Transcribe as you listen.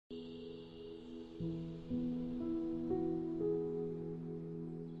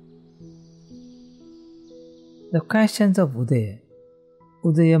The questions of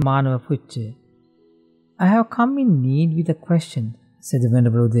Udaya-manava-puccha. I have come in need with a question, said the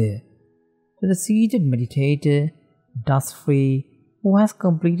Venerable Udaya, to the seated meditator, dust-free, who has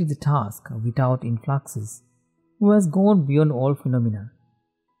completed the task without influxes, who has gone beyond all phenomena.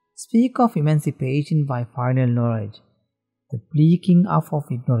 Speak of emancipation by final knowledge, the breaking up of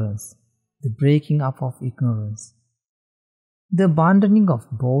ignorance, the breaking up of ignorance. The abandoning of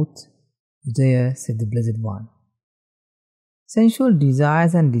both, Udaya, said the Blessed One. Sensual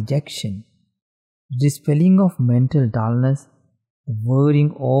desires and dejection, the dispelling of mental dullness, the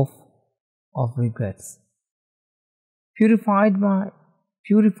warding off of regrets. Purified by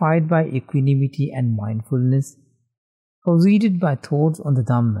equanimity and mindfulness, proceeded by thoughts on the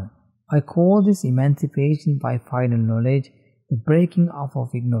Dhamma, I call this emancipation by final knowledge the breaking up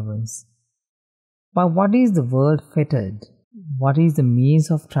of ignorance. By what is the world fettered? What is the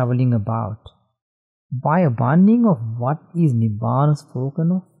means of travelling about? By abandoning of what is Nibbana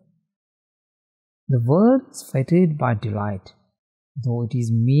spoken of? The world is fettered by delight, though it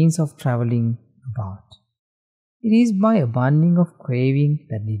is means of travelling about. It is by abandoning of craving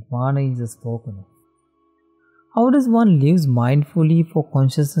that Nibbana is spoken of. How does one live mindfully for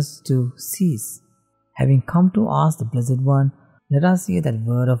consciousness to cease? Having come to ask the Blessed One, let us hear that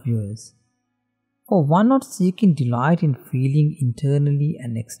word of yours. For one not seeking delight in feeling internally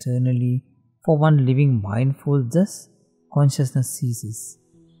and externally, for one living mindful, thus consciousness ceases.